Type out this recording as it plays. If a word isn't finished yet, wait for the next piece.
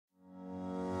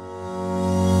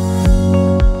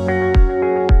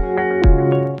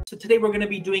today we're going to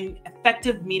be doing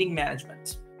effective meeting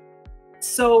management.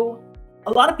 So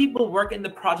a lot of people work in the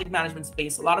project management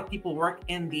space. A lot of people work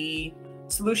in the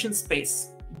solution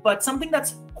space, but something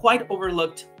that's quite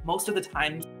overlooked most of the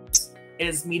time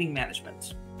is meeting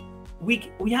management.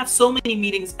 We have so many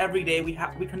meetings every day. We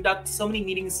conduct so many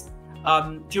meetings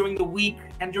during the week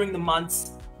and during the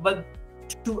months, but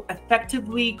to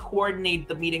effectively coordinate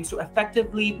the meetings, to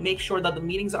effectively make sure that the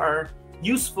meetings are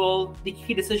useful, the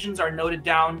key decisions are noted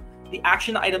down, the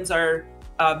action items are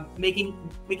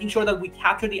making sure that we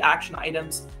capture the action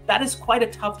items. That is quite a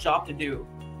tough job to do.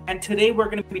 And today we're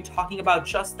going to be talking about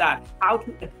just that, how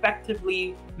to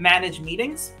effectively manage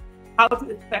meetings, how to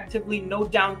effectively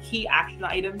note down key action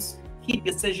items, key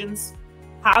decisions,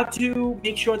 how to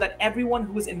make sure that everyone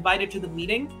who is invited to the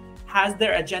meeting has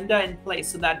their agenda in place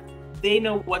so that they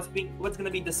know what's going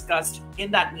to be discussed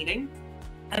in that meeting,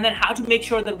 and then how to make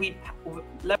sure that we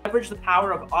leverage the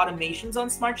power of automations on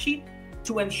Smartsheet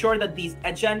to ensure that these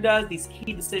agendas, these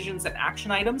key decisions and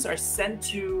action items are sent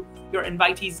to your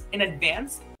invitees in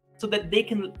advance so that they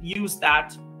can use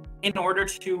that in order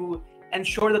to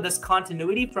ensure that there's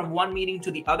continuity from one meeting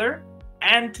to the other,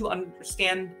 and to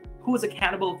understand who is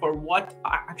accountable for what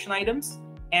action items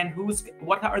and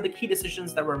what are the key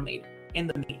decisions that were made in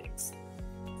the meetings.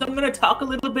 So I'm going to talk a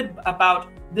little bit about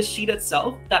this sheet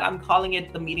itself, that I'm calling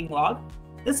it the meeting log.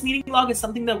 This meeting log is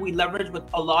something that we leverage with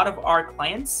a lot of our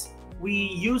clients. We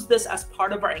use this as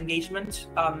part of our engagement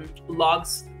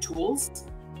logs tools,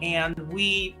 and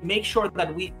we make sure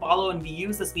that we follow and we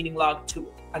use this meeting log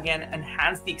to, again,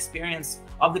 enhance the experience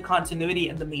of the continuity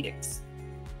in the meetings.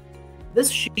 This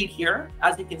sheet here,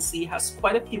 as you can see, has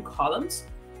quite a few columns.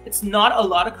 It's not a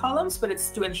lot of columns, but it's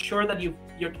to ensure that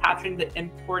you're capturing the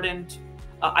important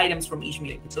items from each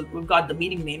meeting. So we've got the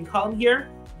meeting name column here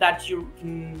that you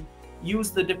can use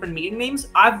the different meeting names.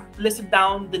 I've listed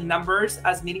down the numbers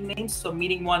as meeting names, so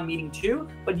meeting 1, meeting 2,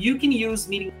 but you can use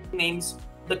meeting names,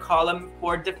 the column,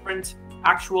 for different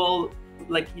actual,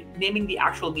 like naming the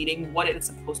actual meeting, what it's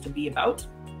supposed to be about.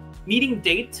 Meeting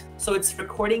date, so it's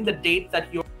recording the date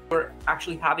that you're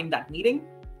actually having that meeting.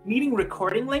 Meeting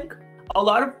recording link, a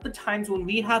lot of the times when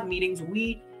we have meetings,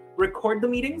 we record the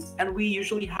meetings and we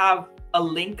usually have a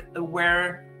link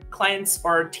where clients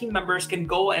or team members can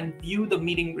go and view the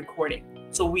meeting recording.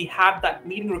 So we have that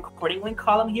meeting recording link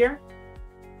column here.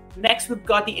 Next, we've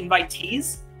got the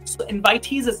invitees. So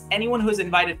invitees is anyone who is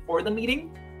invited for the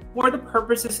meeting. For the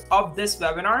purposes of this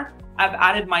webinar, I've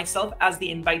added myself as the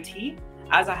invitee,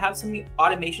 as I have some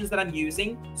automations that I'm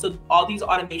using. So all these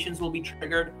automations will be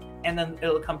triggered and then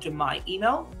it'll come to my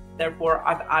email. Therefore,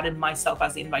 I've added myself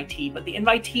as the invitee, but the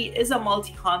invitee is a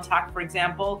multi-contact, for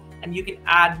example, and you can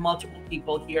add multiple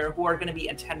people here who are going to be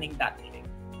attending that meeting.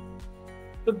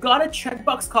 We've got a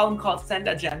checkbox column called Send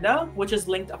Agenda, which is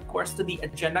linked, of course, to the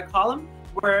Agenda column,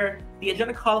 where the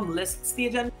Agenda column lists the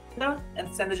agenda,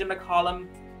 and Send Agenda column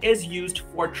is used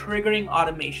for triggering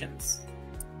automations.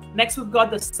 Next, we've got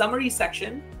the Summary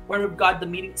section, where we've got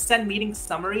the Send Meeting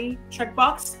Summary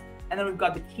checkbox, and then we've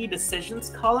got the Key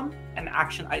Decisions column and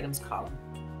Action Items column.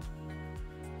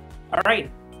 All right,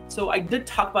 so I did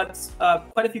talk about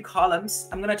quite a few columns.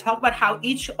 I'm going to talk about how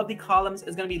each of the columns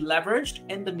is going to be leveraged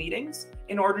in the meetings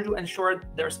in order to ensure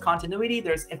there's continuity,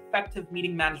 there's effective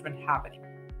meeting management happening.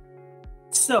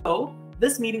 So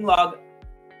this meeting log,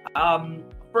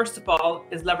 first of all,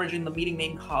 is leveraging the meeting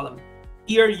name column.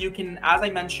 Here you can, as I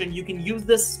mentioned, you can use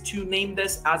this to name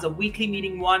this as a weekly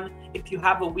meeting 1. If you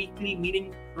have a weekly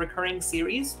meeting recurring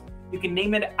series, you can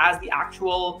name it as the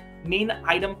actual main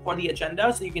item for the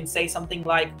agenda. So you can say something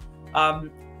like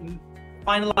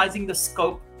finalizing the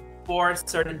scope for a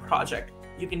certain project.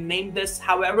 You can name this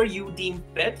however you deem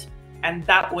fit, and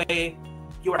that way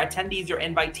your attendees, your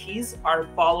invitees are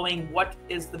following what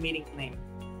is the meeting name.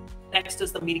 Next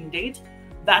is the meeting date.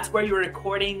 That's where you're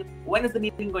recording when is the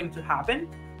meeting going to happen,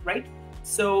 right?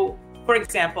 So for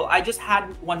example, I just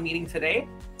had one meeting today.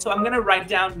 So I'm going to write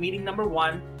down meeting number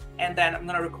 1, and then I'm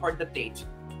going to record the date.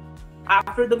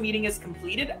 After the meeting is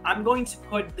completed, I'm going to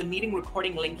put the meeting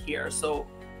recording link here. So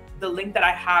the link that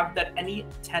I have that any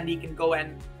attendee can go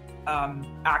and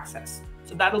access.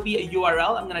 So that'll be a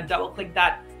URL. I'm going to double click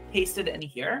that, paste it in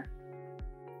here.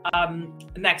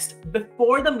 Next,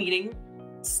 before the meeting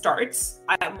starts,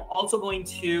 I'm also going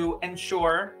to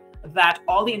ensure that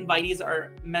all the invitees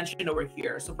are mentioned over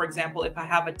here. So for example, if I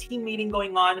have a team meeting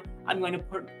going on, I'm going to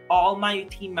put all my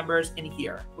team members in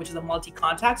here, which is a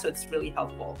multi-contact, so it's really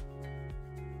helpful.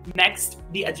 Next,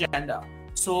 the agenda.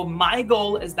 So my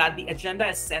goal is that the agenda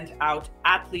is sent out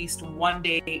at least 1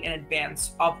 day in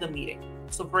advance of the meeting.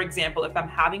 So for example, if I'm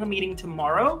having a meeting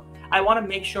tomorrow, I want to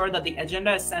make sure that the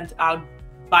agenda is sent out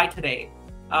by today.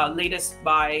 latest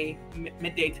by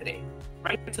midday today,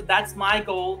 right? So that's my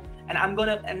goal. And I'm going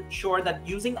to ensure that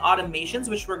using automations,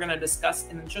 which we're going to discuss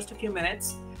in just a few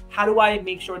minutes, how do I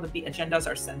make sure that the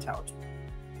agendas are sent out?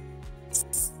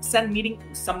 Send meeting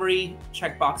summary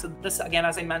checkbox. So this, again,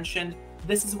 as I mentioned,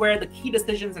 this is where the key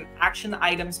decisions and action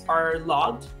items are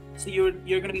logged. So you're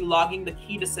going to be logging the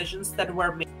key decisions that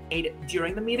were made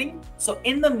during the meeting. So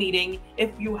in the meeting,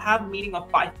 if you have a meeting of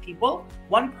 5 people,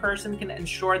 one person can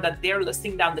ensure that they're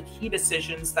listing down the key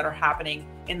decisions that are happening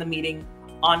in the meeting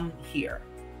on here,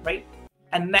 right?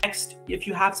 And next, if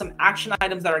you have some action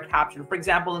items that are captured, for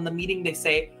example, in the meeting, they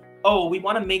say, oh, we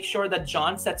want to make sure that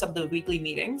John sets up the weekly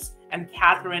meetings and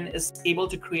Catherine is able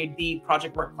to create the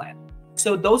project work plan.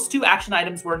 So those 2 action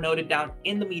items were noted down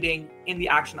in the meeting in the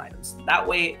action items. That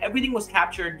way, everything was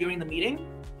captured during the meeting.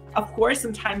 Of course,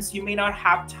 sometimes you may not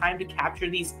have time to capture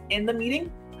these in the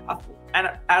meeting.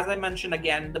 And as I mentioned,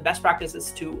 again, the best practice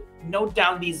is to note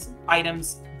down these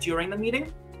items during the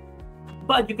meeting,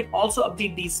 but you can also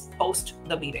update these post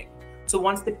the meeting. So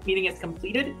once the meeting is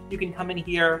completed, you can come in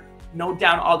here, note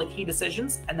down all the key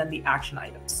decisions and then the action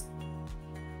items.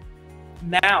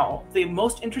 Now, the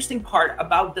most interesting part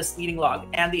about this meeting log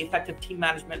and the effective team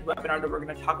management webinar that we're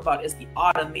going to talk about is the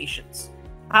automations.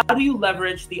 How do you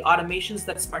leverage the automations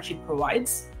that Smartsheet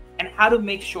provides, and how to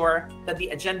make sure that the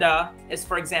agenda is,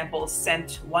 for example,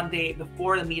 sent one day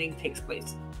before the meeting takes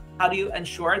place? How do you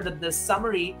ensure that the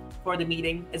summary for the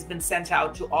meeting has been sent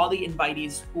out to all the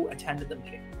invitees who attended the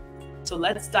meeting? So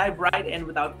let's dive right in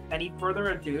without any further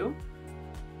ado.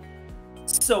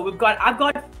 So I've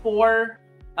got 4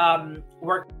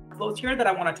 workflows here that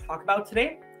I want to talk about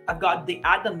today. I've got the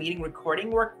add the meeting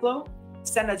recording workflow,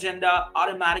 send agenda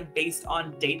automatic based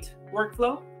on date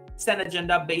workflow, send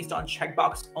agenda based on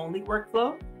checkbox only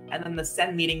workflow, and then the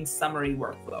send meeting summary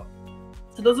workflow.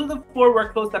 So those are the 4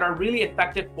 workflows that are really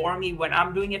effective for me when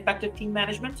I'm doing effective meeting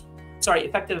management.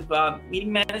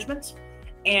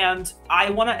 And I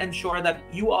want to ensure that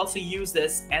you also use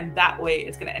this, and that way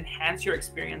it's going to enhance your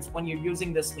experience when you're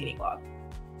using this meeting log.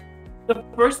 The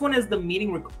first one is the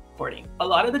meeting recording. A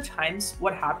lot of the times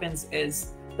what happens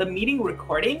is the meeting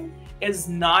recording is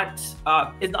not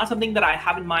something that I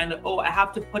have in mind that, oh, I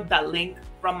have to put that link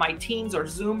from my Teams or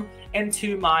Zoom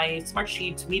into my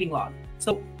Smartsheet meeting log.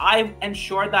 So I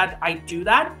ensure that I do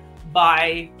that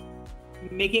by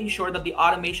making sure that the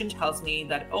automation tells me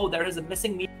that, oh, there is a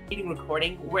missing meeting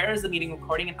recording. Where is the meeting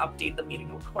recording? And update the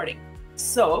meeting recording.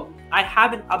 So I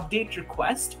have an update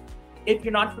request. If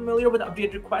you're not familiar with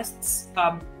update requests,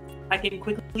 I can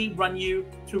quickly run you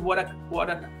through what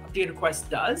an update request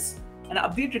does. An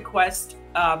update request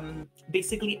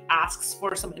basically asks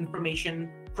for some information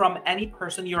from any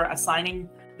person you're assigning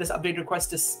this update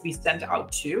request to be sent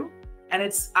out to, and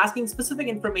it's asking specific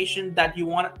information that you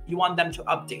want them to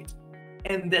update.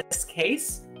 In this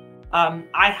case,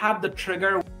 I have the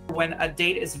trigger when a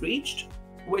date is reached,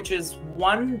 which is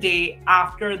 1 day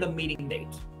after the meeting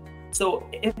date. So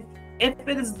if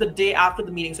it is the day after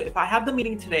the meeting, so if I have the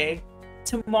meeting today,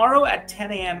 tomorrow at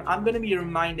 10 a.m., I'm going to be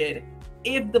reminded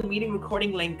if the meeting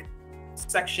recording link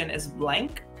section is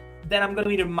blank, then I'm going to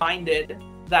be reminded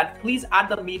that please add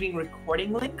the meeting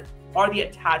recording link or the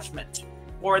attachment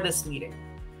for this meeting.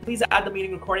 Please add the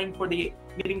meeting recording for the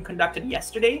meeting conducted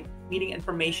yesterday, meeting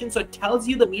information. So it tells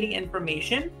you the meeting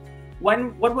information,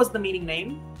 what was the meeting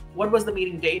name, what was the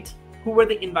meeting date, who were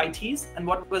the invitees, and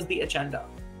what was the agenda.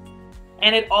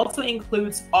 And it also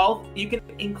includes you can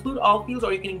include all fields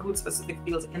or you can include specific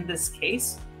fields. In this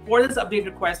case, for this update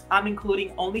request, I'm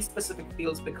including only specific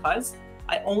fields because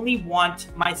I only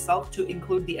want myself to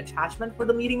include the attachment for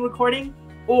the meeting recording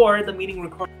or the meeting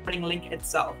recording link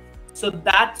itself. So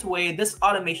that way, this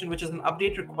automation, which is an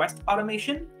update request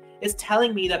automation, is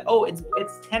telling me that, oh, it's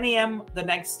 10 a.m. the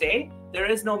next day. There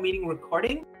is no meeting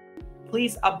recording.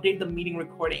 Please update the meeting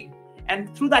recording.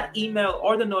 And through that email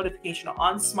or the notification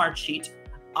on Smartsheet,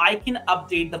 I can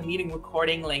update the meeting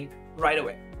recording link right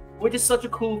away, which is such a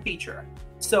cool feature.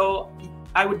 So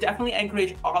I would definitely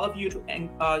encourage all of you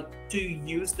to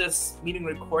use this meeting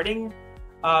recording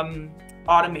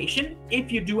automation.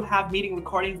 If you do have meeting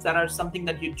recordings that are something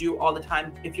that you do all the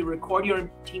time, if you record your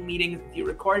team meetings, if you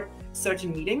record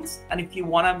certain meetings, and if you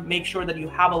want to make sure that you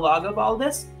have a log of all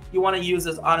this, you want to use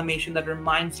this automation that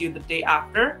reminds you the day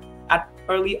after at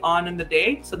early on in the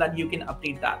day so that you can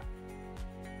update that.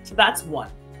 So that's one.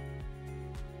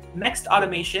 Next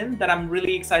automation that I'm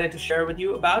really excited to share with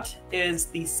you about is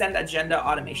the send agenda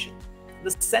automation.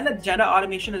 The send agenda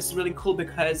automation is really cool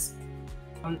because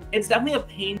it's definitely a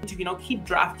pain to keep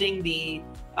drafting the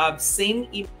same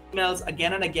emails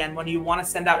again and again when you want to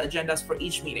send out agendas for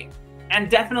each meeting. And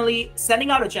definitely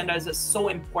sending out agendas is so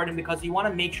important because you want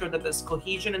to make sure that there's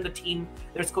cohesion in the team,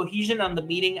 there's cohesion on the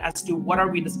meeting as to what are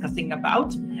we discussing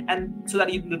about, and so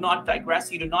that you do not digress,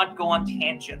 you do not go on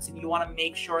tangents, and you want to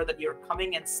make sure that you're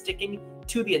coming and sticking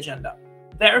to the agenda.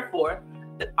 Therefore,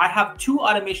 I have two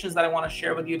automations that I want to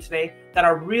share with you today that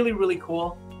are really, really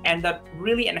cool and that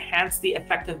really enhance the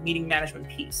effective meeting management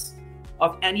piece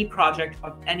of any project,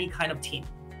 of any kind of team.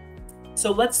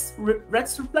 So let's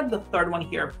reflect the third one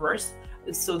here first.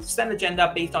 So send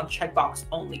agenda based on checkbox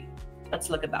only.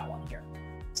 Let's look at that one here.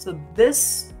 So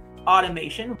this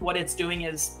automation, what it's doing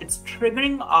is it's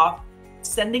triggering off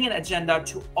sending an agenda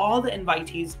to all the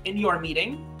invitees in your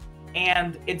meeting,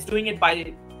 and it's doing it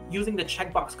by using the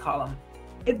checkbox column.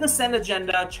 If the send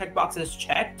agenda checkbox is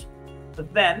checked,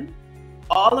 then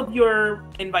all of your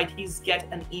invitees get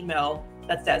an email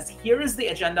that says, here is the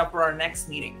agenda for our next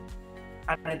meeting.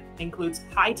 And it includes,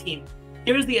 hi team,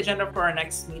 here's the agenda for our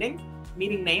next meeting,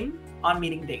 meeting name on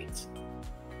meeting date.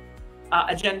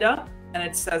 Agenda, and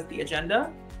it says the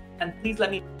agenda. And please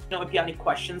let me know if you have any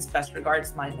questions. Best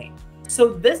regards, my name.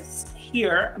 So this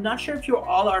here, I'm not sure if you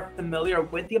all are familiar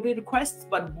with the update requests,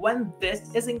 but when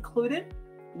this is included,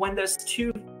 when there's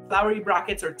two flowery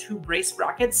brackets or two brace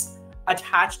brackets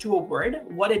attached to a word,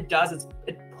 what it does is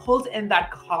it pulls in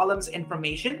that column's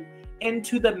information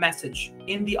into the message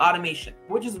in the automation,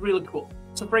 which is really cool.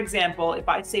 So for example, if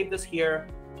I save this here,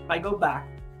 if I go back,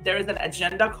 there is an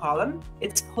agenda column.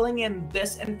 It's pulling in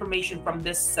this information from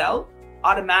this cell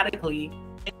automatically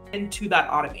into that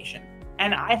automation.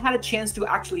 And I had a chance to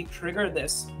actually trigger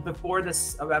this before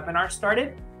this webinar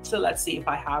started. So let's see if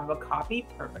I have a copy.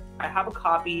 Perfect. I have a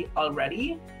copy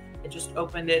already. I just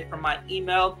opened it from my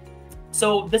email.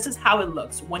 So this is how it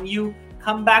looks. When you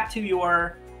come back to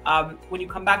your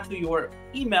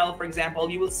email, for example,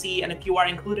 you will see, and if you are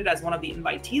included as one of the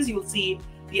invitees, you will see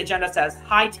the agenda says,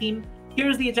 hi team,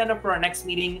 here's the agenda for our next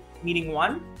meeting, meeting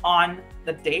 1 on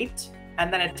the date.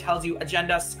 And then it tells you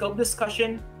agenda, scope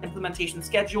discussion, implementation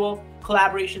schedule,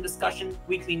 collaboration discussion,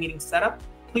 weekly meeting setup.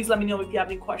 Please let me know if you have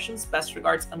any questions. Best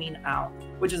regards, Amin Al,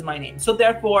 which is my name. So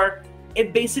therefore,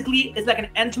 it basically is like an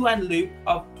end-to-end loop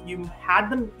of you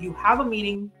have a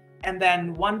meeting, and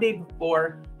then one day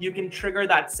before you can trigger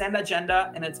that send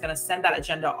agenda, and it's going to send that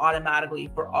agenda automatically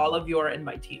for all of your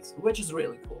invitees, which is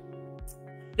really cool.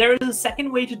 There is a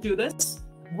second way to do this,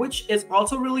 which is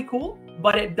also really cool,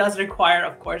 but it does require,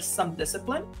 of course, some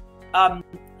discipline.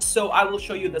 So I will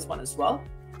show you this one as well.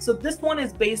 So this one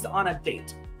is based on a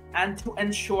date, and to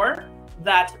ensure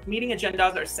that meeting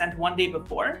agendas are sent one day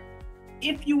before,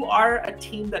 if you are a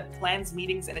team that plans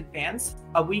meetings in advance,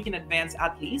 a week in advance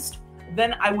at least,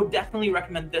 then I would definitely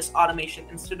recommend this automation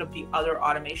instead of the other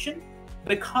automation,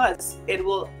 because it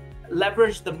will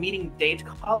leverage the meeting date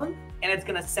column and it's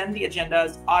going to send the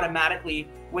agendas automatically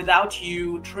without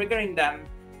you triggering them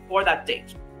for that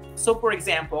date. So for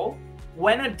example,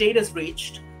 when a date is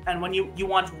reached and when you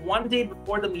want one day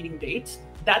before the meeting date,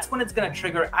 that's when it's going to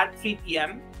trigger at 3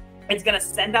 p.m. It's going to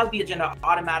send out the agenda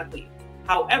automatically.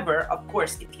 However, of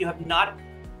course, if you have not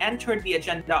entered the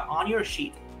agenda on your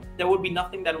sheet, there will be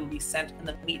nothing that will be sent in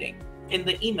the meeting, in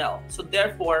the email. So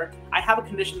therefore, I have a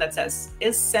condition that says,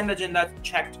 is send agenda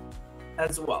checked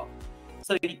as well?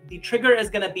 So the trigger is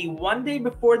going to be one day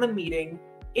before the meeting.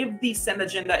 If the send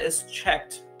agenda is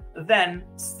checked, then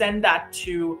send that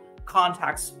to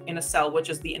contacts in a cell, which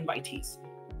is the invitees.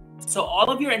 So all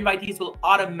of your invitees will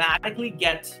automatically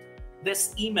get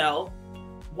this email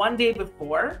one day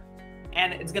before,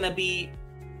 and it's going to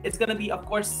be, of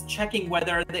course, checking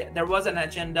whether there was an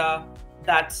agenda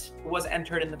that was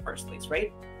entered in the first place,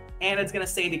 right? And it's going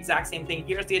to say the exact same thing.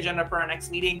 Here's the agenda for our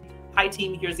next meeting. Hi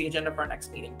team, here's the agenda for our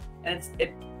next meeting. And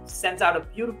it sends out a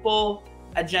beautiful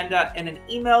agenda in an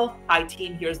email. Hi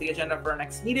team, here's the agenda for our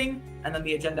next meeting. And then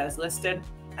the agenda is listed.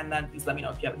 And then please let me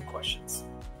know if you have any questions.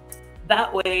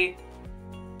 That way,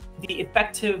 the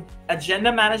effective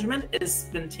agenda management has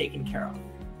been taken care of.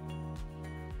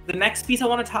 The next piece I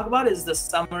want to talk about is the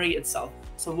summary itself.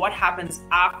 So what happens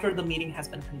after the meeting has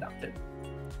been conducted?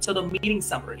 So the meeting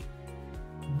summary.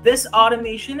 This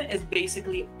automation is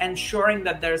basically ensuring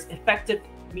that there's effective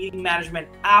meeting management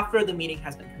after the meeting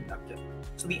has been conducted.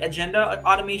 So the agenda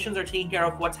automations are taking care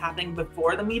of what's happening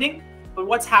before the meeting, but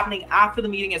what's happening after the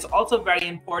meeting is also very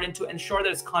important to ensure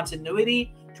there's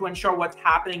continuity, to ensure what's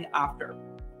happening after.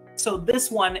 So this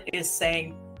one is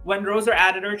saying when rows are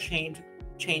added or changed,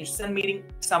 send meeting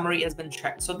summary has been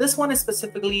checked. So this one is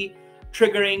specifically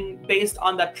triggering based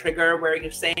on that trigger where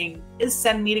you're saying, is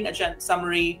send meeting agenda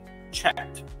summary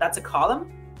checked? That's a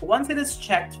column. Once it is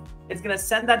checked, it's going to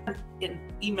send that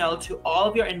email to all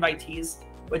of your invitees,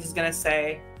 which is going to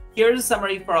say, here's a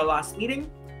summary for our last meeting.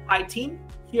 hi team,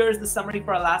 here's the summary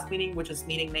for our last meeting, which is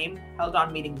meeting name held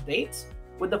on meeting date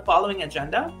with the following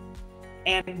agenda.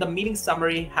 And the meeting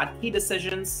summary had key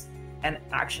decisions and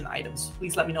action items.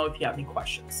 Please let me know if you have any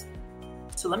questions.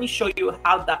 So let me show you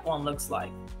how that one looks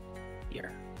like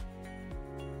here.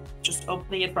 Just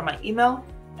opening it from my email,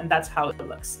 and that's how it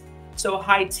looks. So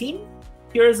hi team,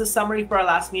 here is a summary for our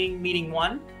last meeting, meeting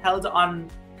 1, held on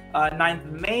 9th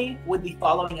of May with the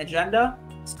following agenda: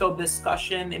 scope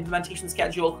discussion, implementation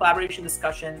schedule, collaboration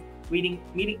discussion, weekly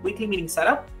meeting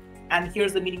setup. And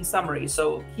here's the meeting summary.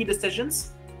 So key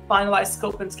decisions: finalize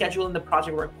scope and schedule in the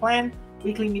project work plan,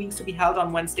 weekly meetings to be held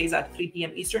on Wednesdays at 3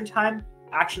 p.m. Eastern time,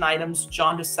 action items: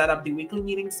 John to set up the weekly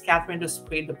meetings, Catherine to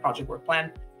create the project work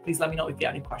plan. Please let me know if you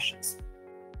have any questions.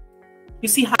 You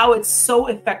see how it's so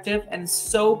effective and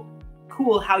so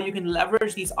cool how you can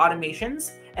leverage these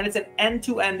automations, and it's an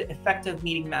end-to-end effective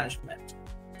meeting management.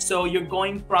 So you're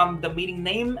going from the meeting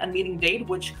name and meeting date,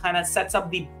 which kind of sets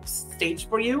up the stage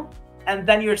for you, and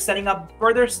then you're setting up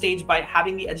further stage by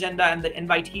having the agenda and the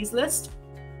invitees list,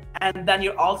 and then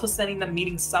you're also sending the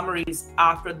meeting summaries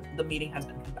after the meeting has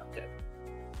been conducted.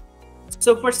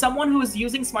 So for someone who is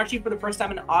using Smartsheet for the first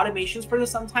time and automations for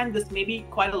some time, this may be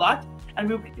quite a lot, and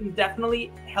we can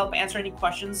definitely help answer any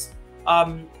questions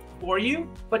for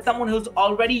you. But someone who's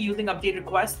already using update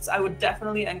requests, I would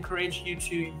definitely encourage you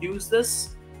to use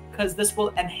this, because this will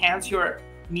enhance your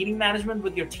meeting management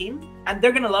with your team, and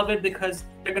they're going to love it because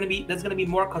there's going to be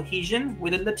more cohesion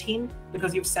within the team,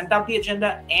 because you've sent out the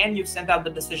agenda and you've sent out the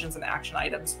decisions and action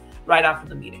items right after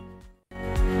the meeting.